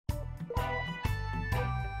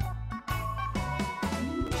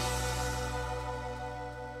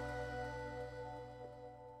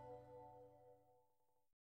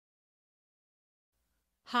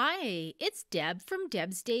Hi, it's Deb from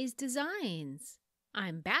Deb's Days Designs.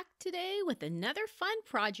 I'm back today with another fun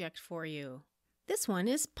project for you. This one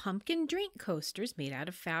is pumpkin drink coasters made out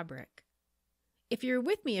of fabric. If you were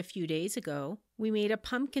with me a few days ago, we made a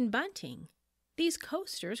pumpkin bunting. These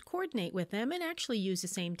coasters coordinate with them and actually use the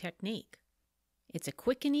same technique. It's a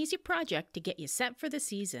quick and easy project to get you set for the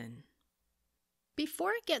season.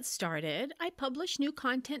 Before I get started, I publish new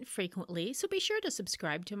content frequently, so be sure to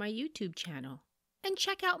subscribe to my YouTube channel. And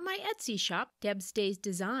check out my Etsy shop, Deb's Days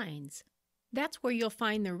Designs. That's where you'll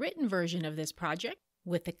find the written version of this project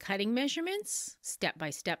with the cutting measurements,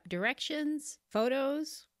 step-by-step directions,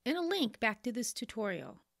 photos, and a link back to this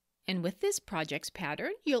tutorial. And with this project's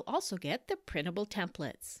pattern, you'll also get the printable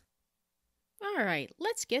templates. All right,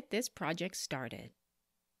 let's get this project started.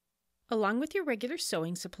 Along with your regular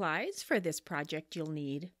sewing supplies for this project, you'll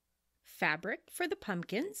need fabric for the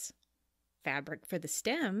pumpkins, fabric for the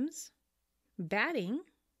stems, batting,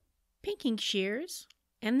 pinking shears,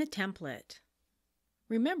 and the template.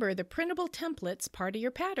 Remember, the printable template's part of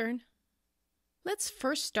your pattern. Let's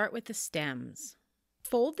first start with the stems.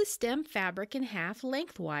 Fold the stem fabric in half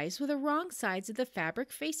lengthwise with the wrong sides of the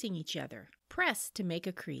fabric facing each other. Press to make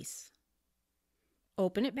a crease.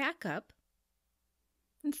 Open it back up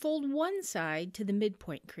and fold one side to the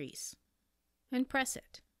midpoint crease and press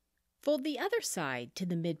it. Fold the other side to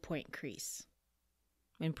the midpoint crease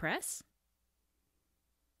and press.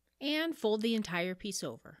 And fold the entire piece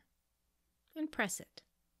over and press it.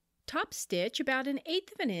 Top stitch about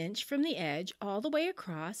 1/8 of an inch from the edge all the way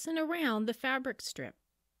across and around the fabric strip.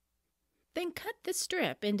 Then cut the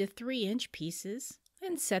strip into 3-inch pieces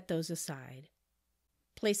and set those aside.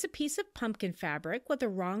 Place a piece of pumpkin fabric with the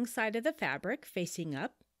wrong side of the fabric facing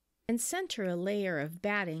up and center a layer of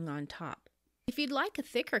batting on top. If you'd like a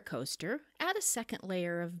thicker coaster, add a second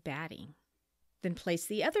layer of batting. Then place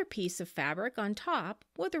the other piece of fabric on top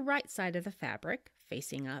with the right side of the fabric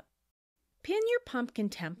facing up. Pin your pumpkin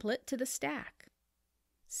template to the stack.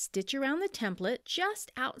 Stitch around the template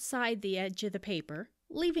just outside the edge of the paper,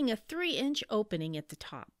 leaving a 3-inch opening at the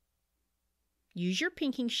top. Use your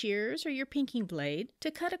pinking shears or your pinking blade to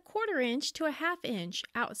cut 1/4 inch to 1/2 inch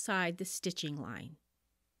outside the stitching line.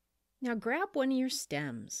 Now grab one of your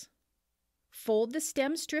stems. Fold the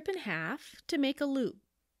stem strip in half to make a loop.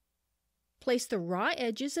 Place the raw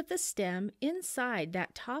edges of the stem inside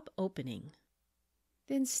that top opening.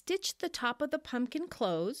 Then stitch the top of the pumpkin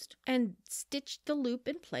closed and stitch the loop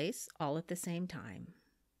in place all at the same time.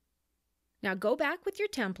 Now go back with your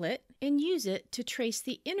template and use it to trace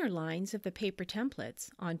the inner lines of the paper templates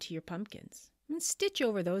onto your pumpkins and stitch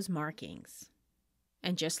over those markings.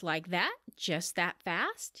 And just like that, just that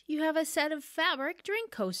fast, you have a set of fabric drink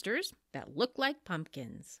coasters that look like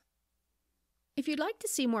pumpkins. If you'd like to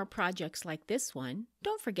see more projects like this one,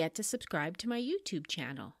 don't forget to subscribe to my YouTube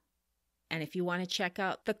channel. And if you want to check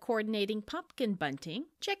out the coordinating pumpkin bunting,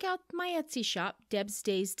 check out my Etsy shop, Deb's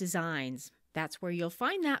Days Designs. That's where you'll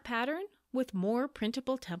find that pattern with more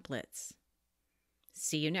printable templates.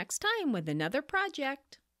 See you next time with another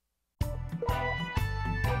project.